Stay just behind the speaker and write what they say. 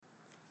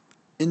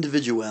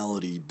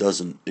Individuality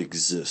doesn't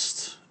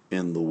exist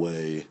in the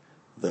way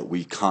that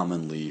we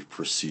commonly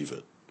perceive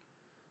it.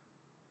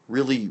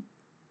 Really,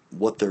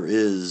 what there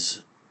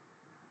is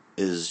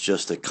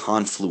just a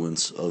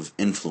confluence of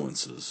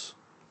influences.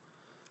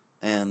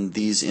 And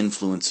these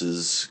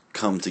influences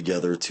come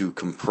together to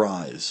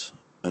comprise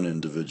an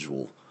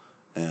individual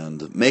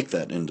and make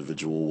that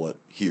individual what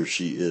he or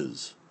she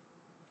is.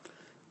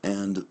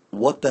 And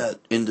what that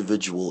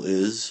individual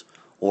is,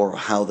 or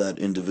how that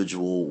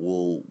individual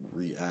will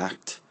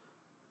react,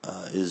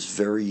 is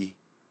very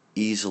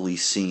easily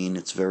seen,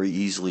 it's very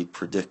easily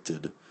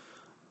predicted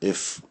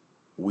if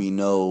we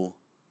know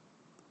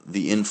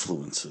the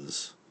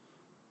influences,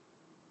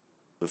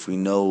 if we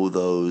know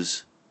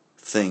those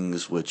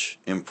things which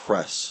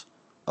impress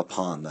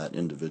upon that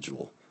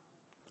individual.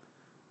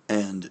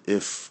 And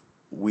if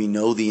we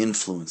know the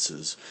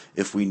influences,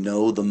 if we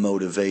know the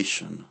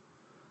motivation,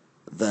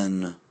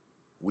 then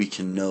we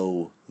can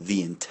know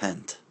the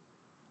intent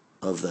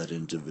of that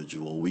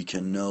individual. We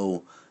can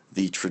know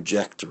the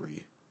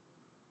trajectory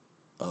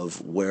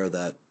of where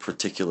that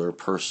particular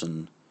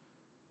person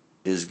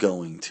is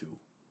going to,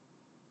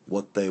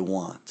 what they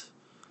want,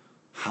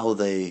 how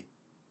they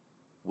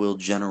will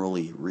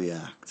generally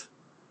react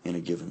in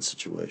a given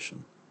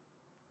situation.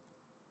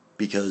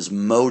 Because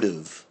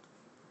motive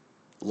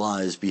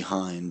lies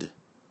behind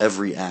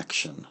every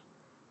action.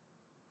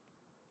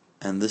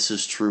 And this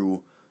is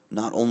true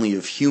not only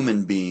of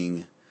human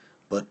being,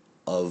 but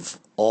of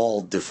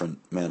all different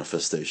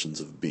manifestations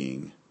of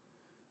being.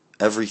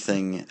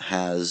 Everything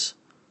has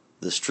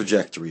this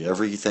trajectory,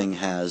 everything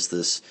has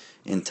this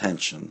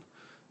intention,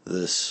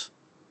 this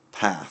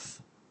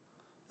path,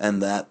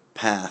 and that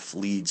path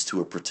leads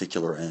to a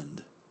particular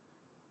end,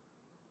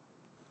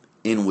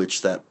 in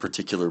which that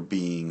particular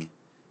being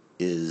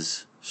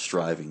is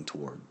striving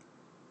toward.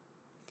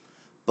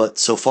 But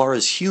so far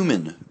as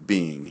human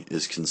being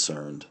is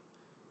concerned,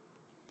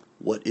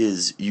 what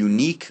is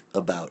unique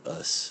about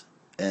us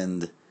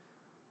and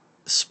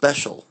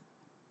special,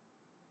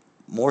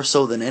 more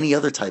so than any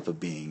other type of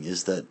being,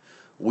 is that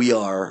we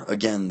are,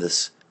 again,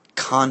 this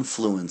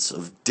confluence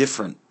of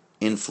different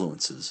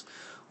influences.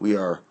 We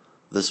are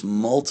this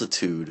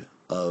multitude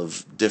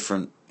of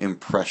different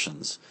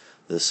impressions,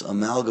 this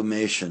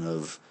amalgamation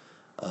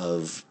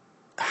of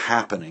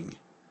happening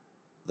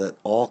that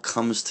all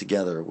comes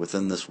together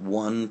within this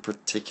one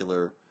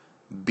particular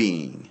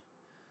being.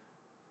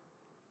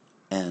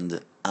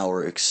 And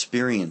our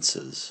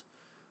experiences,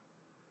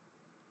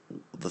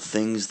 the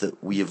things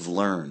that we have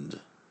learned,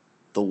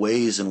 the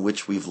ways in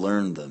which we've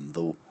learned them,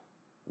 the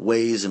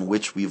ways in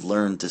which we've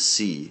learned to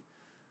see,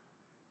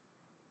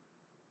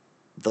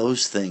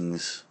 those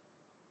things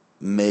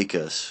make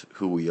us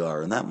who we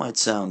are. And that might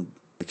sound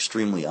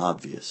extremely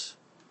obvious,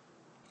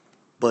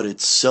 but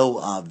it's so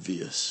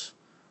obvious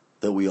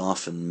that we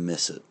often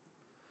miss it.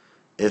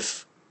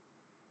 If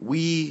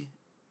we,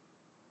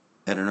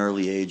 at an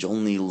early age,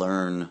 only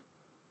learn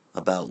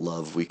about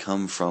love, we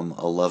come from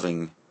a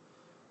loving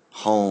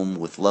home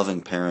with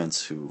loving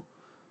parents who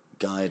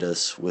guide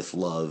us with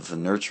love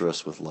and nurture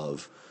us with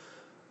love,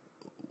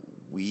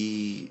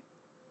 we,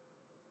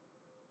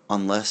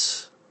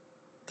 unless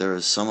there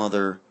is some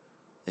other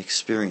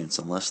experience,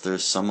 unless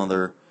there's some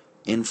other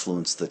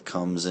influence that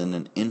comes in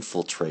and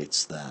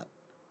infiltrates that,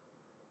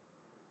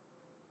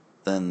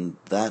 then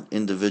that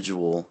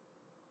individual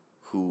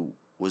who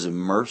was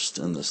immersed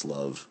in this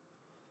love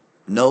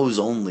knows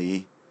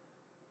only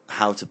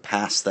how to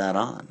pass that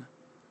on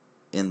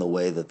in the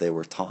way that they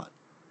were taught.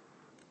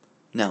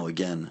 Now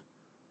again,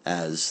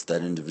 as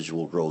that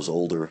individual grows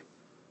older,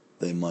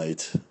 they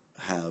might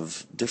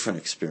have different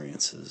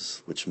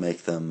experiences which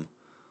make them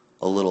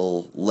a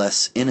little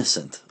less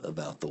innocent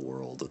about the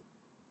world.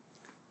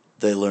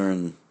 They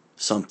learn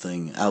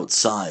something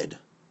outside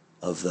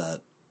of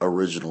that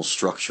original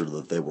structure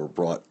that they were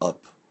brought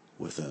up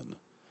within.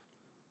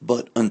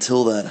 But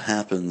until that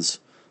happens,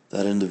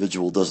 that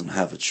individual doesn't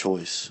have a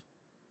choice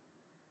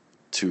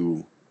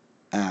to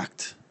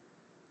act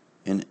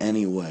in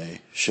any way,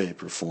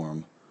 shape, or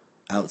form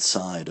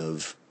outside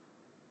of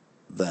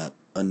that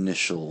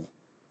initial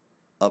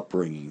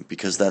upbringing,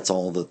 because that's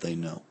all that they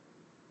know.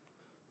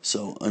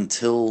 So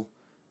until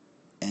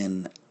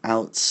an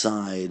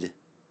outside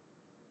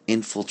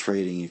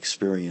infiltrating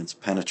experience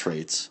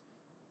penetrates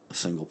a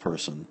single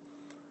person,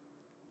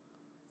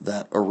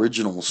 that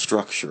original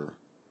structure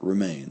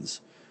remains.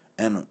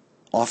 And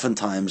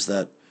oftentimes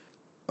that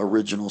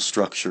original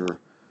structure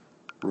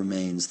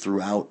remains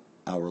throughout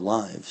our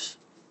lives.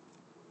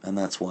 And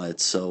that's why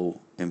it's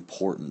so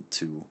important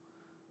to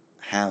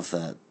have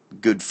that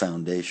good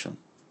foundation.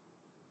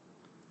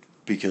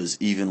 Because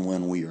even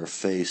when we are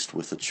faced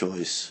with a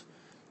choice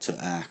to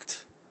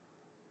act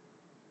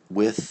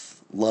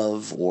with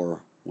love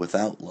or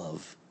without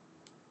love,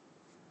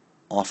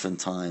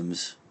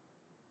 oftentimes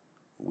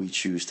we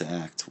choose to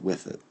act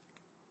with it.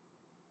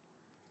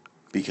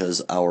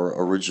 Because our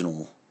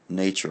original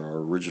nature, our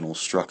original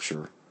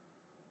structure,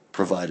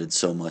 provided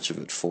so much of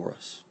it for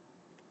us.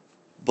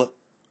 But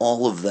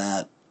all of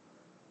that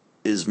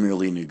is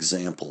merely an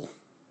example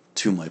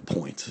to my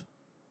point.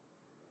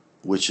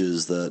 which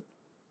is that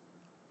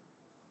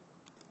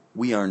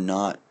we are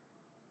not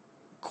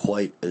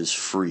quite as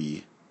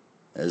free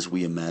as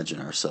we imagine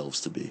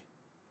ourselves to be.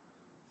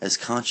 As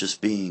conscious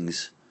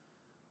beings,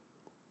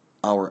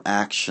 our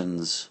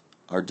actions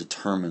are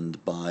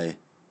determined by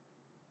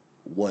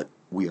what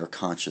we are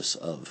conscious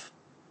of.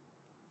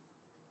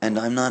 And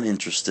I'm not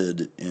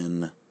interested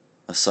in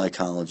a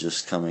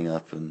psychologist coming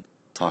up and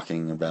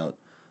talking about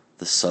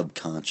the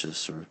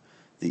subconscious or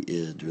the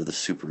id or the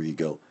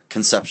superego.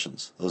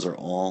 Conceptions. Those are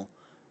all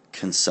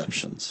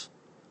conceptions.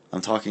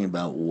 I'm talking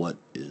about what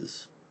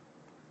is.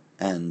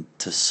 And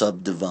to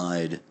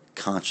subdivide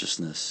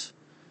consciousness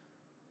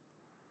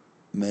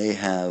may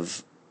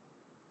have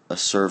a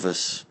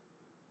service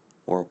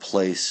or a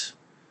place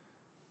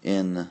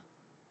in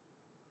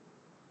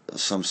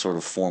some sort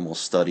of formal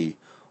study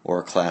or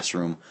a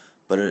classroom,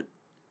 but it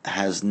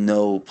has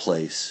no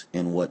place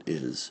in what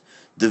is.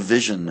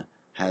 Division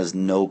has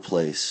no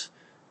place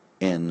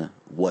in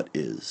what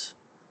is,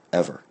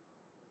 ever.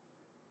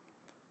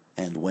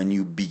 And when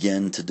you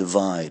begin to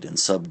divide and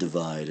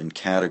subdivide and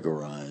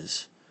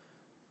categorize,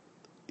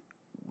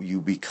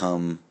 you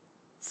become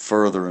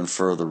further and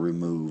further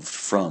removed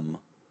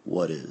from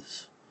what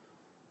is.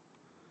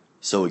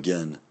 So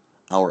again,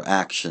 our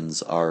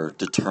actions are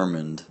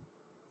determined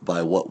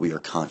by what we are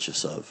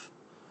conscious of.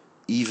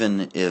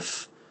 Even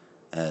if,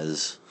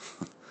 as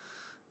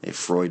a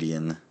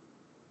Freudian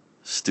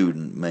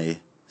student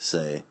may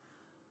say,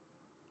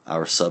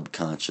 our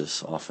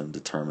subconscious often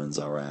determines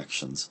our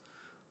actions.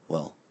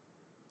 Well,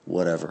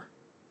 whatever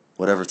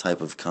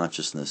type of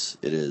consciousness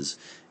it is,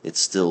 it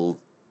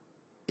still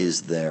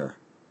is there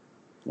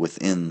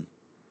within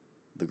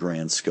the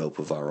grand scope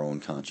of our own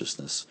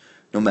consciousness,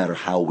 no matter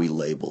how we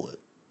label it.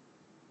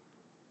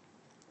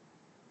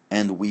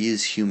 And we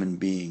as human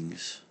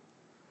beings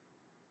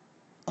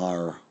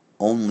are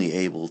only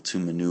able to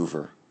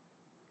maneuver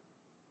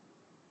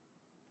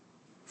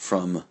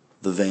from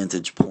the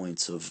vantage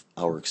points of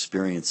our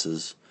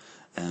experiences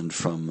and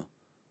from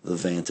the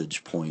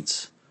vantage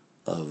points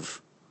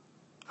of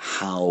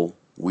how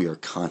we are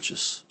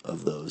conscious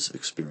of those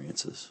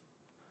experiences.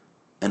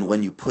 And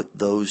when you put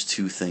those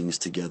two things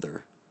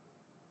together,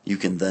 you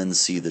can then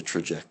see the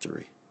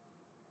trajectory.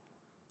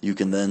 You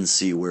can then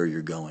see where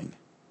you're going.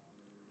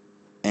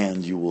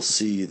 And you will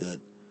see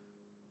that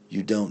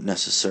you don't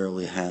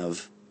necessarily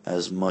have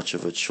as much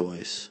of a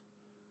choice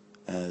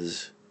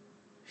as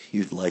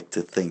you'd like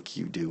to think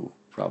you do,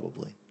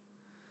 probably.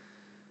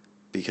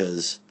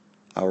 Because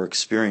our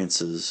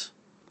experiences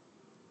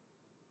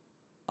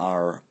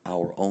are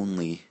our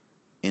only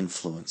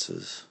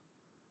influences.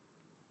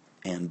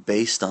 And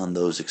based on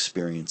those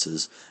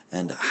experiences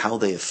and how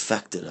they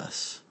affected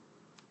us,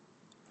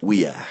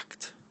 we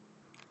act.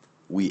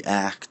 We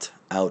act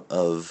out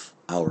of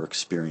our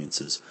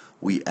experiences.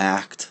 We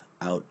act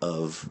out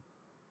of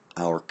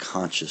our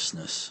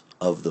consciousness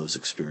of those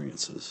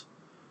experiences.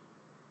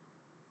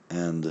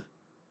 And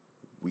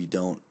we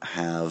don't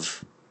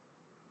have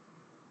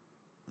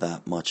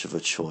that much of a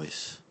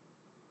choice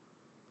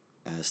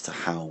as to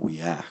how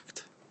we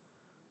act.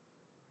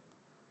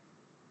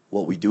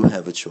 What we do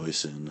have a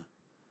choice in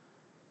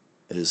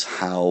is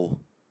how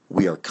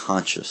we are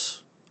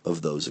conscious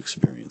of those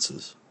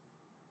experiences.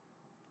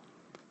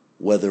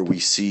 Whether we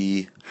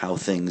see how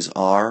things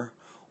are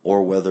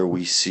or whether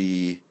we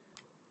see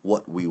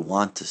what we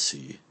want to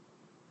see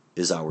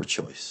is our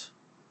choice.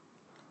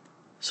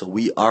 So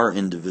we are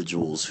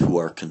individuals who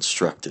are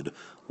constructed.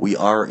 We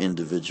are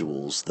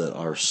individuals that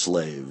are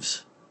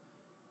slaves.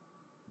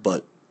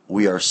 But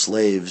we are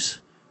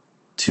slaves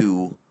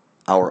to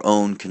our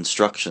own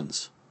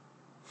constructions.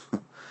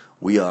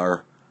 We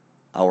are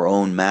our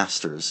own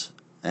masters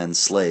and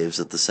slaves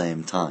at the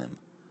same time,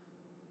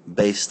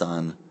 based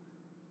on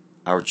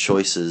our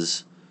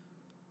choices,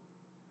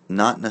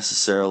 not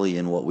necessarily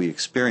in what we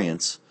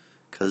experience,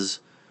 because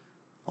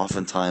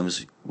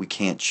oftentimes we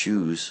can't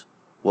choose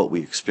what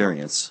we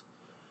experience,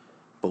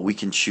 but we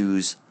can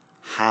choose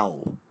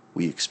how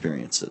we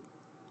experience it.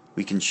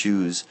 We can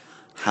choose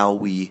how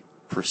we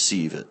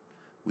perceive it.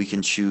 We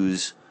can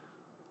choose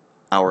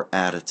our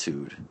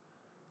attitude.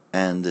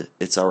 And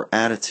it's our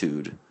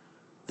attitude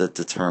that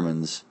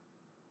determines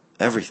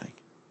everything.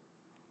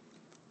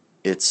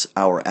 It's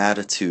our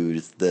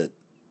attitude that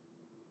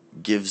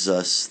gives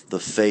us the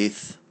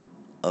faith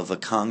of a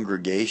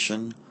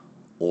congregation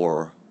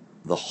or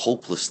the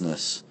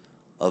hopelessness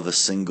of a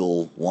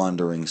single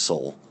wandering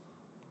soul.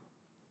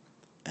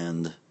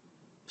 And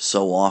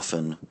so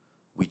often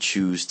we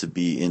choose to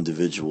be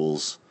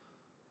individuals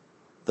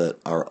that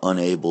are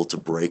unable to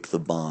break the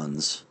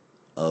bonds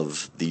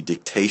of the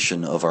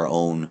dictation of our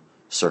own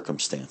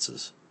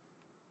circumstances.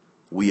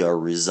 We are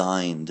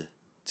resigned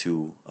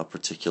to a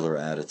particular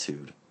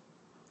attitude,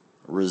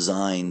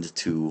 resigned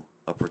to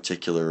a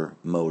particular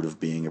mode of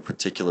being, a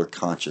particular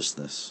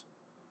consciousness.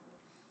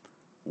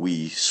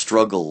 We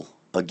struggle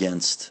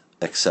against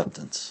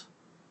acceptance.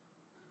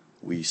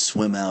 We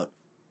swim out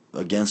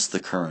against the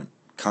current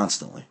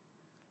constantly.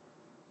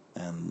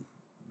 And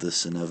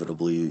this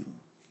inevitably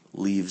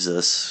leaves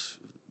us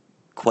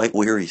quite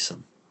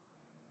wearisome.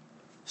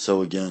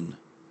 So again,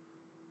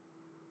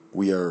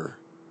 we are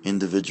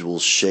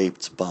individuals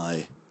shaped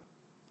by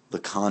the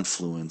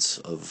confluence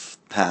of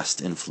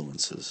past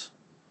influences.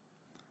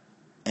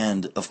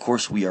 And of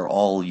course we are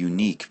all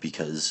unique,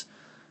 because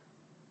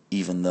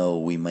even though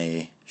we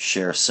may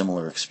share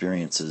similar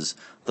experiences,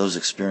 those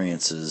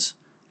experiences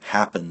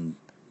happen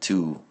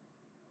to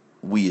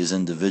we as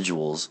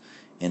individuals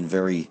in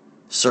very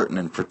certain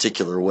and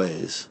particular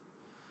ways.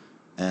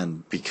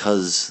 And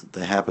because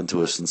they happen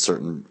to us in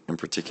certain and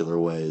particular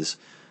ways,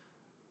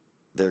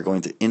 they're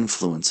going to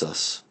influence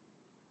us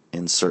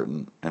in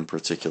certain and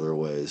particular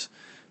ways,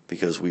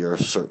 because we are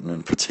certain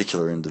and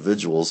particular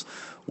individuals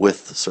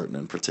with certain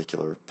and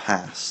particular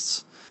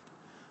pasts.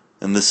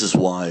 And this is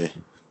why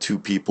two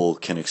people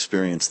can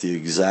experience the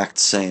exact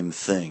same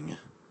thing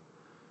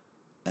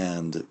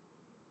and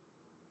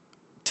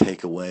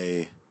take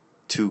away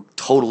two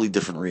totally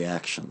different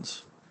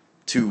reactions,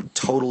 two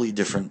totally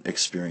different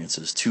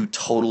experiences, two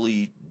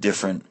totally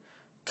different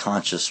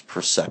conscious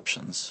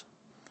perceptions.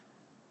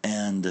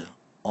 And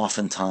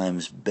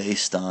oftentimes,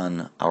 based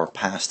on our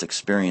past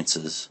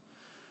experiences,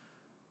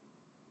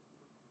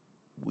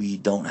 we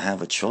don't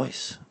have a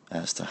choice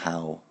as to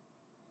how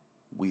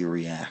we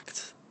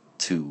react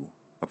to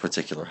a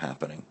particular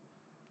happening.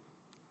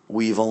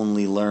 We've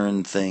only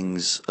learned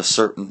things a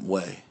certain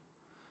way,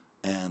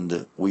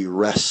 and we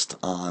rest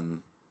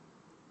on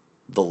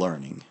the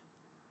learning.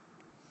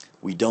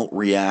 We don't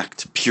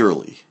react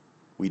purely.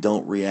 We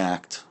don't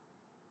react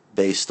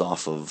based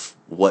off of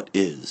what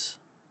is.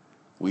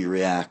 We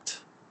react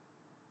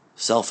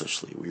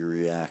selfishly. We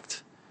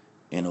react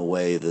in a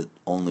way that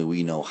only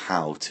we know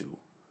how to,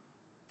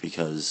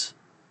 because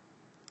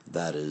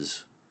that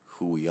is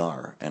who we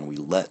are, and we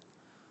let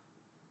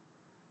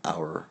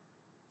our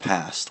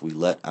past, we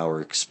let our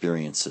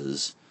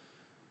experiences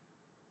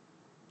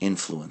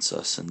influence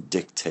us and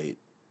dictate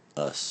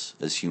us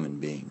as human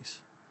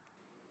beings.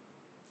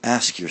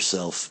 Ask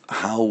yourself,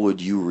 how would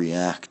you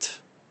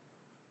react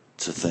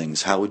to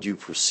things? How would you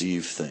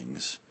perceive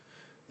things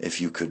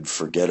if you could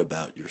forget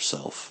about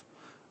yourself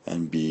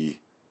and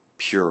be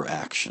pure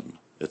action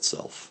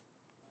itself?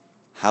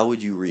 How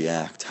would you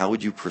react? How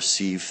would you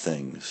perceive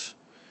things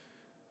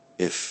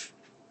if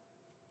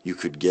you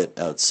could get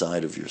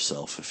outside of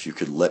yourself, if you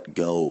could let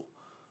go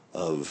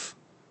of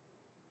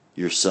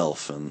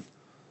yourself and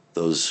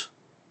those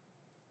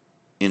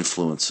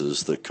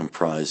influences that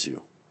comprise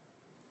you?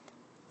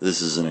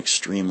 This is an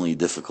extremely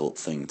difficult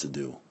thing to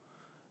do.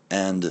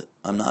 And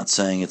I'm not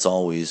saying it's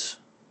always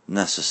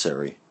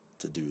necessary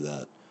to do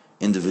that.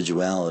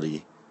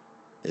 Individuality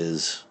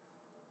is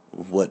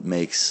what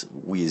makes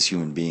we as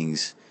human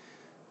beings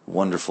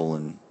wonderful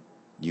and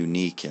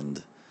unique,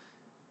 and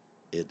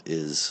it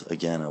is,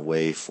 again, a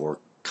way for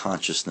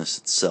consciousness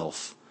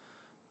itself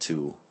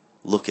to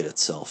look at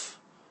itself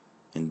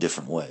in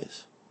different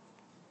ways.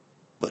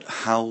 But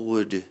how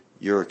would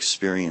your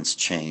experience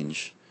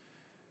change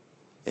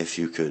if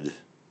you could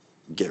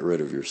get rid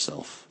of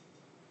yourself?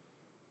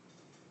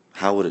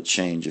 How would it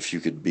change if you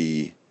could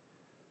be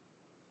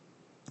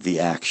the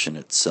action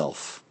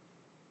itself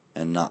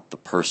and not the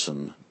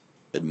person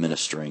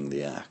administering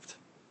the act?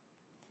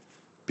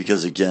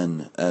 Because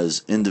again,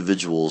 as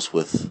individuals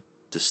with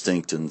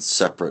distinct and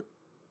separate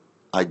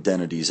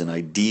identities and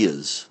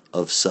ideas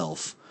of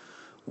self,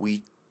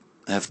 we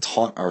have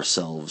taught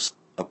ourselves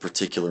a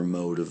particular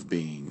mode of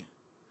being,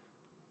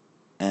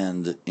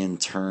 and in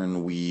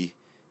turn we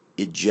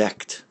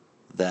eject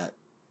that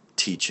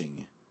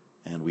teaching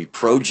and we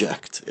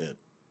project it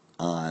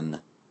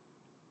on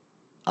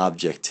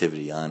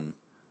objectivity, on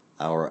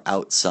our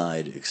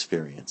outside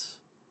experience,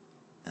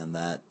 and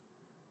that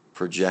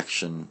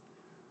projection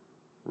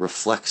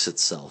reflects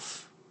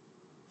itself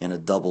in a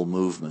double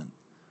movement,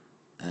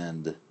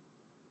 and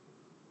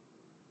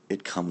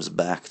it comes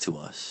back to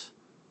us,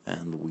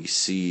 and we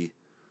see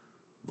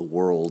the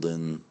world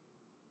in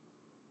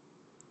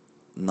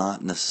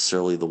not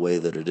necessarily the way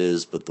that it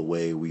is, but the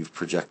way we've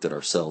projected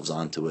ourselves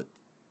onto it.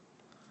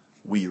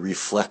 We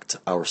reflect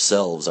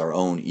ourselves, our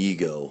own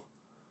ego,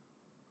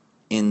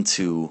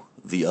 into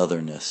the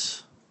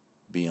otherness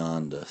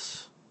beyond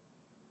us.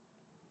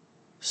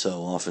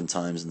 So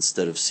oftentimes,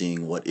 instead of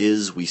seeing what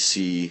is, we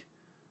see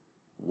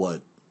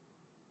what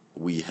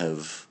we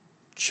have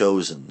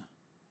chosen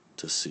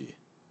to see.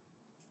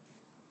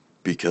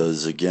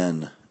 Because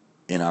again,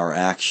 in our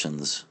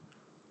actions,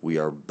 we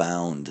are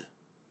bound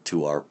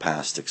to our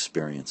past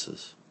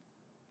experiences.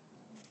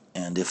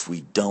 And if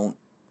we don't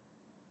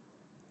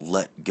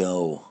let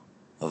go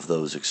of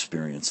those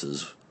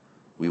experiences,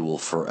 we will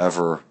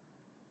forever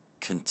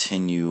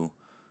continue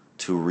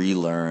to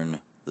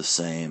relearn the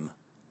same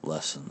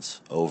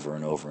lessons over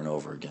and over and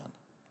over again.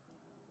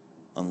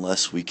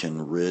 Unless we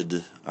can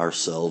rid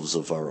ourselves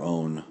of our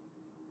own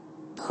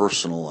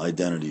personal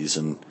identities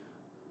and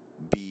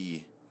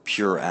be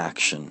pure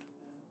action,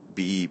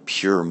 be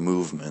pure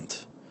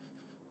movement,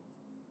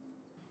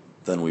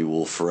 then we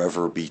will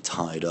forever be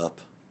tied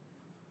up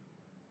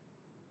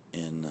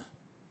in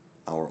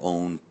our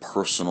own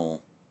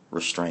personal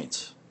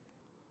restraints.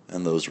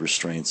 And those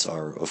restraints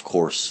are, of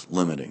course,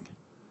 limiting.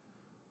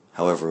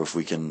 However, if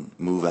we can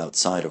move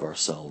outside of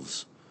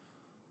ourselves,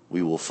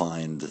 we will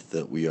find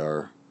that we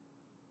are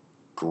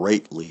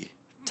greatly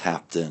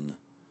tapped in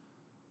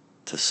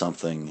to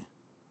something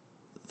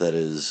that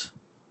is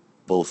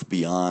both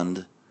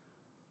beyond,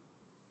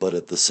 but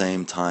at the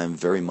same time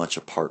very much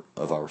a part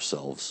of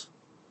ourselves.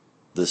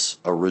 This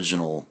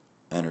original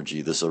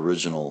energy, this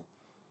original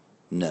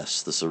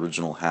ness, this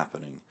original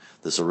happening,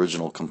 this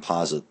original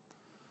composite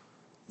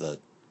that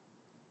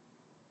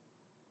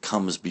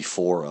comes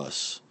before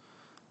us,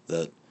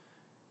 that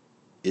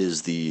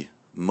is the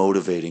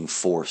motivating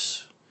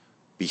force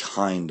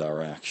behind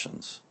our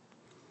actions.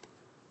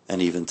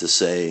 And even to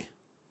say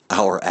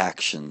our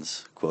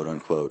actions, quote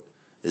unquote,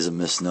 is a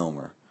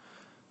misnomer,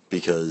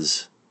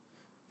 because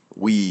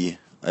we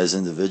as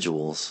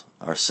individuals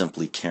are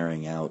simply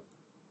carrying out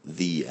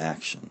the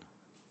action,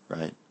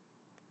 right?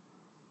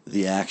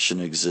 The action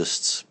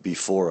exists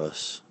before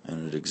us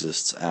and it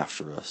exists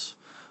after us.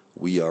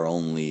 We are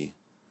only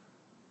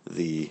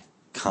the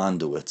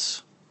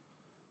conduits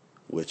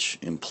which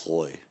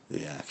employ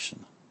the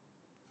action.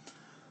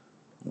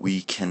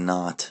 We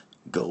cannot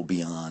go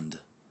beyond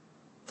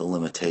the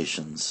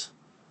limitations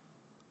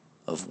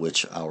of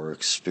which our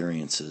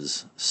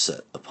experiences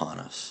set upon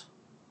us.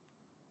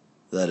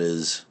 That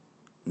is,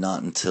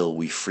 not until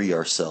we free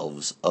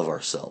ourselves of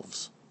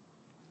ourselves.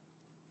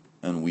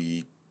 And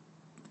we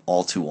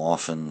all too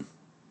often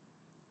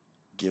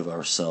give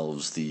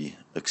ourselves the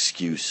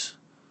excuse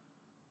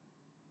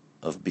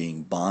of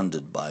being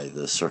bonded by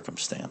the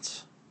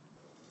circumstance.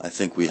 I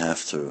think we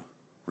have to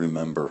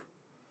remember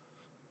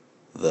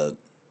that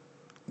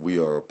we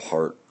are a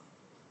part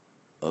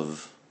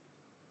of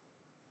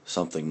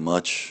something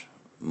much,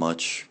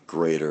 much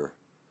greater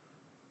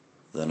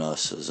than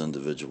us as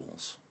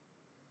individuals.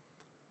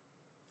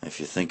 If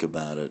you think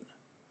about it,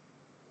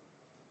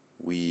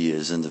 we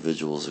as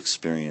individuals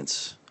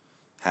experience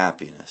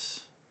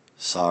happiness,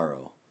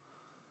 sorrow,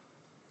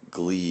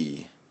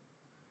 glee,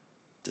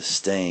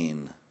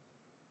 disdain,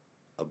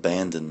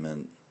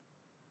 abandonment,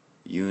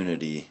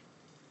 unity,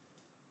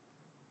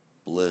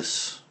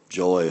 bliss,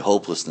 joy,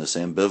 hopelessness,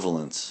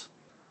 ambivalence,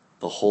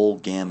 the whole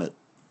gamut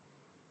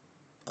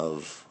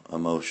of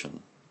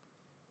emotion,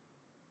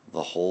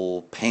 the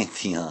whole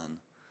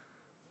pantheon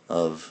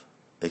of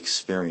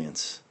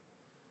experience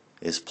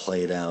is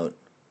played out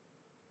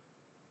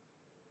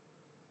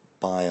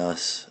by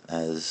us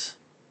as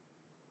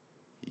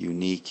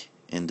unique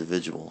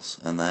individuals,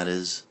 and that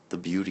is the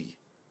beauty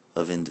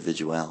of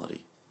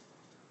individuality.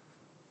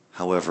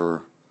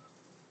 However,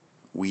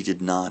 we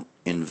did not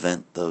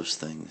invent those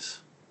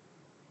things,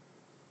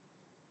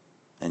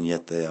 and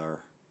yet they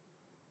are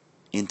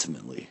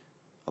intimately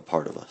a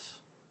part of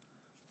us.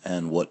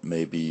 And what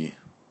may be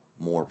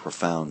more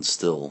profound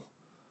still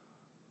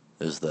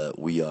is that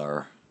we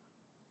are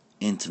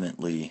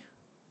intimately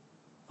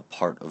a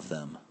part of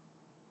them.